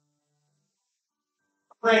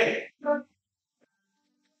pray.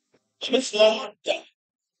 It's like,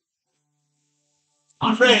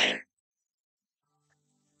 Andre,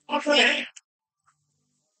 Andre.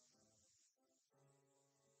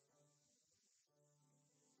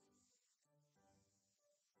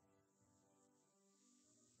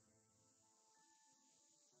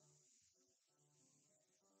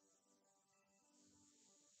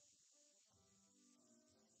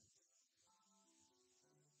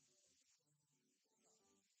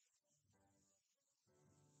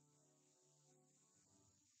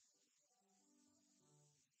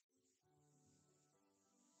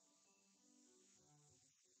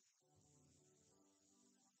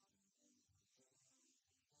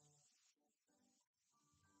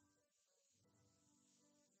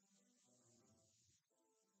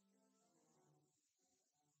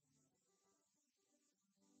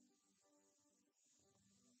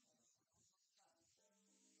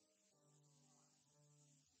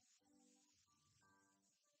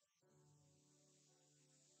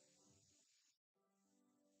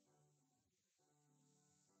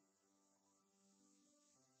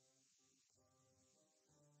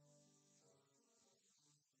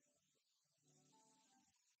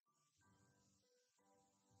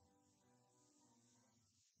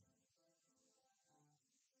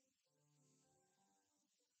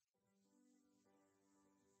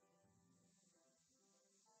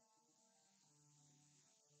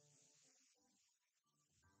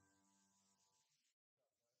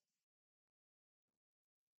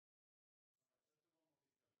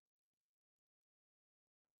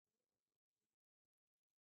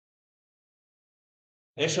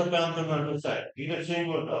 Esce per un set, il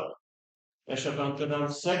single esce per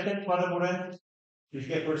un second, whatever, you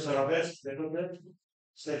get where Sarabes, little bit,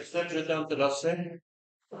 step it down to the second,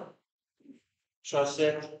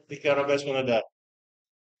 chasse, the Carabes on a dad.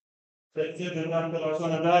 Step it down to the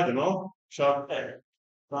on a diagonal, sharp head,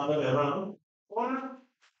 round and around, 4,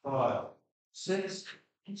 5, 6,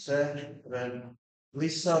 7,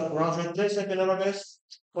 Lisa, round this, second Carabes,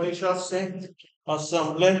 poi chasse,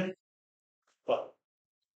 ensemble,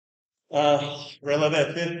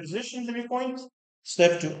 relevant fifth position to be point.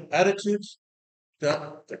 Step two, attitude.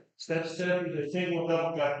 Step seven, the single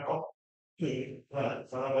double capital. Two,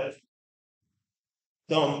 relevant.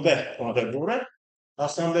 Don't on the board.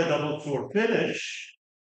 Assemble double four finish.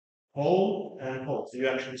 Hold and hold. So you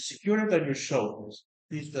actually secure it on your shoulders.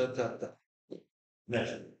 These the.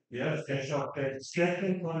 Next. Yeah, finish off the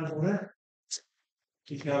second on the board.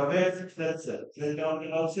 You got it. That's it. Then down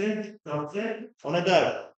the outside. On a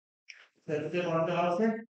dive. That's it on the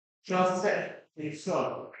outside. Just set. It's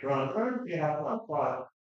so. Run. You have 1, 5,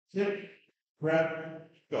 6. Grab.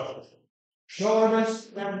 Go.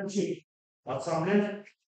 Shoulders and cheek. Ensemble.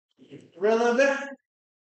 Relevant.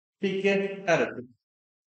 Begin attitude.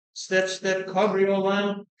 Step,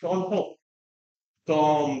 cabriolet, don't hold.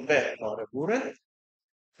 Tombe, fare pure.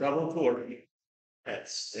 Double torque. And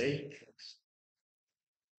stay.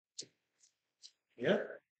 Yeah.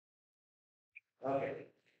 Okay.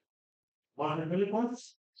 100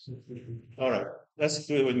 millipoints? All right. Let's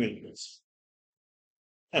do it with millipoints.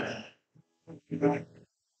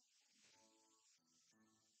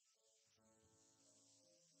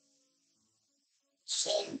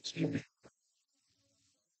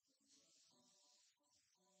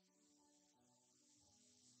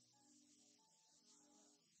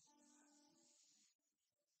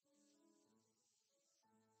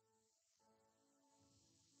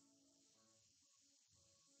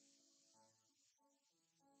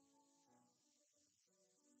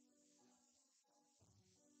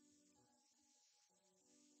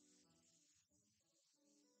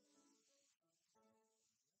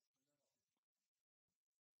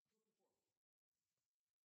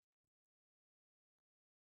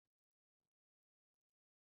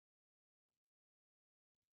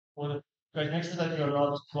 Well, okay, next is that you're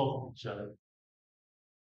not close to each other.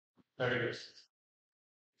 Very good.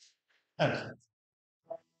 And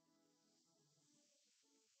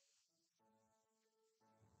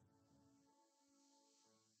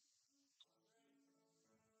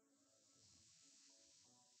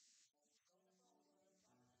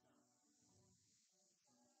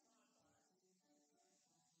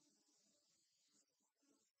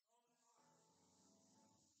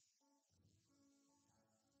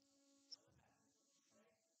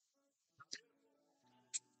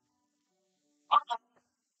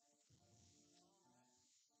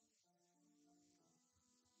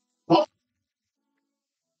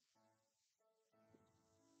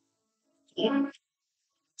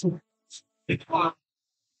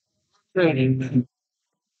training.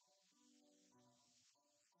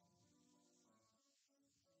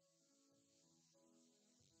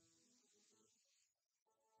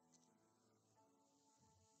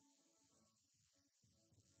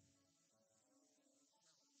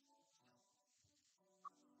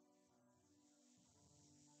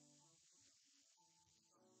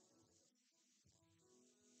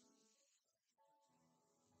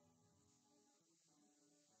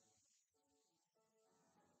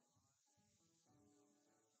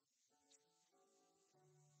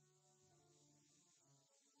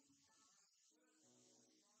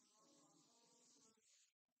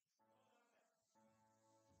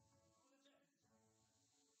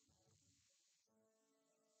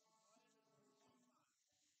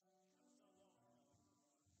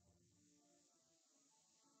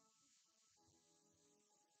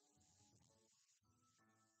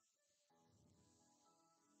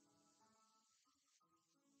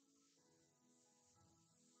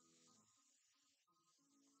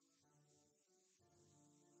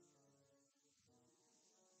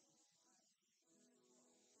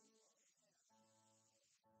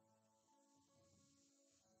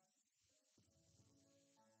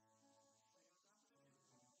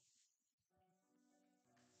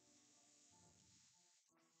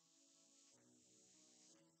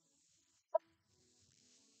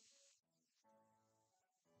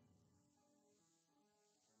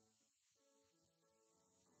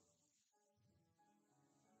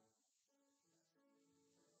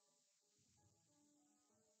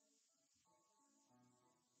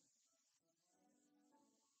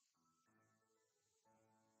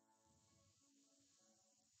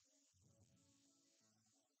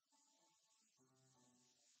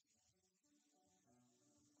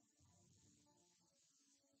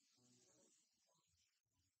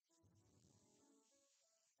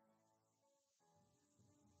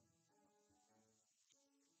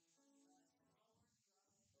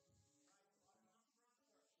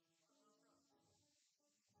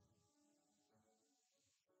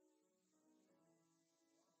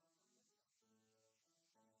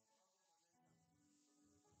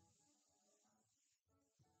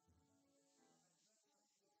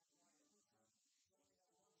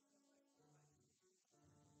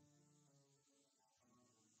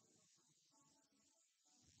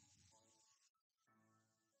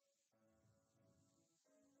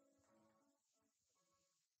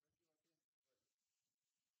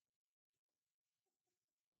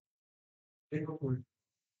 Think about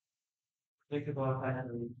think about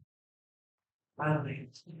handling.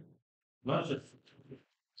 Not just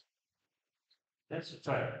that's a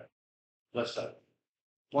try. Let's start.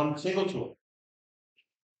 One single tool.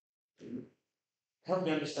 Help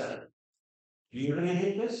me understand. Do you really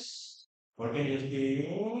need this? Or can you just be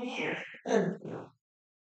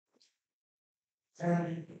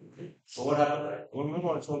and so what happened? Right? When we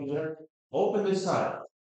want to there, open this side.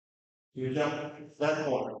 You jump that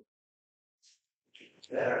corner.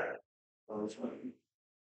 There. Oh, it's funny.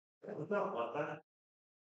 What's up about that?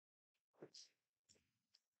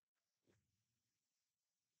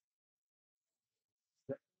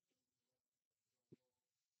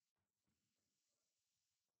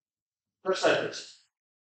 First sentence.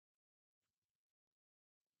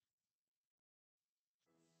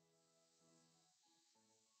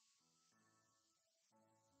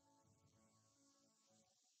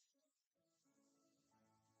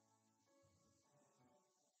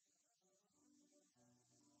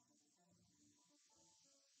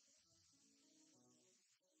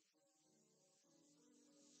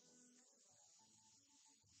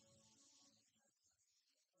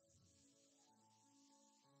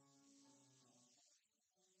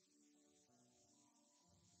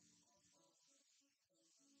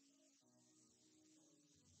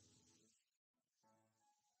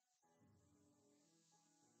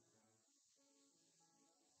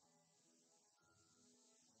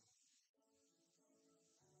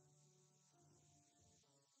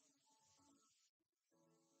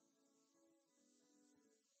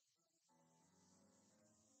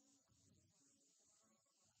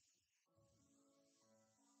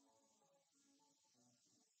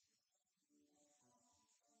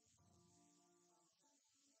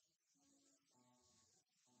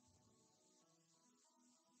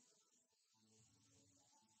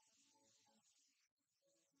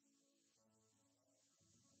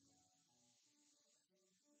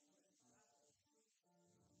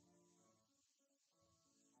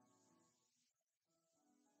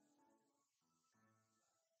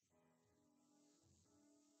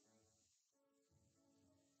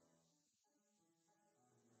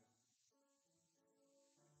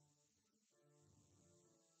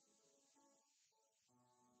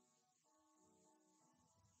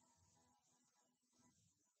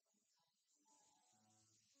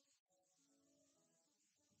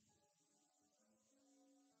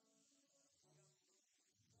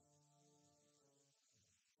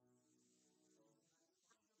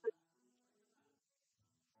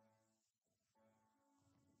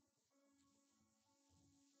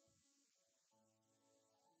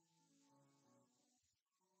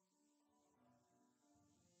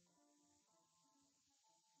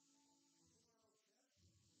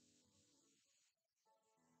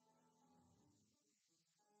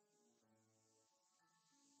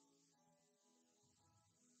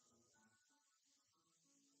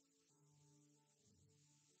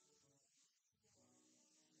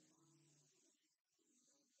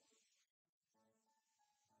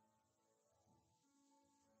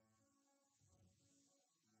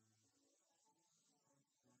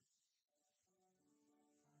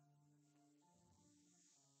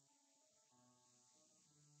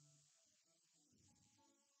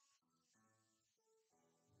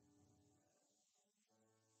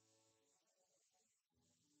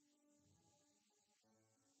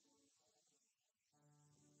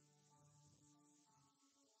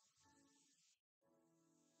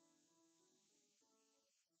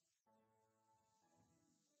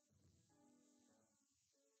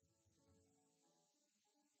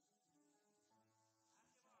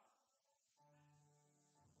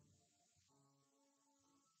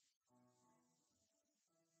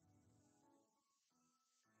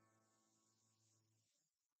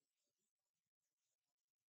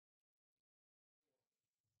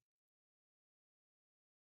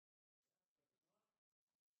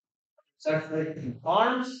 Second,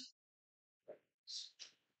 arms,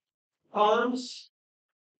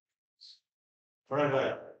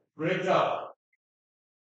 forever. Great job.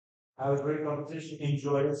 Have a great competition.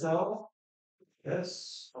 Enjoy yourself.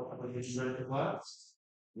 Yes. Hopefully you enjoy the class.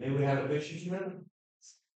 May we have a picture here?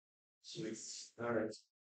 Sweet. All right.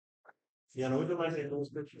 Yeah, no, we don't mind taking those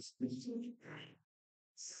pictures.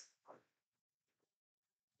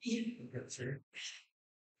 Okay, sure.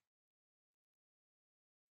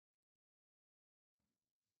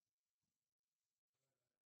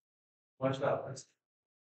 Watch that.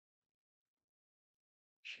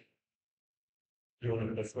 You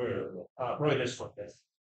want to defer? Probably this one. Yes.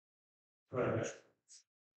 Right.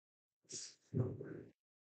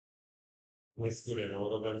 Let's do it a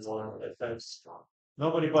little bit more. Thanks.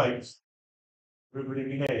 Nobody bites. Everybody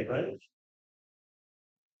behave, right?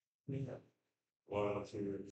 Yeah. One, two,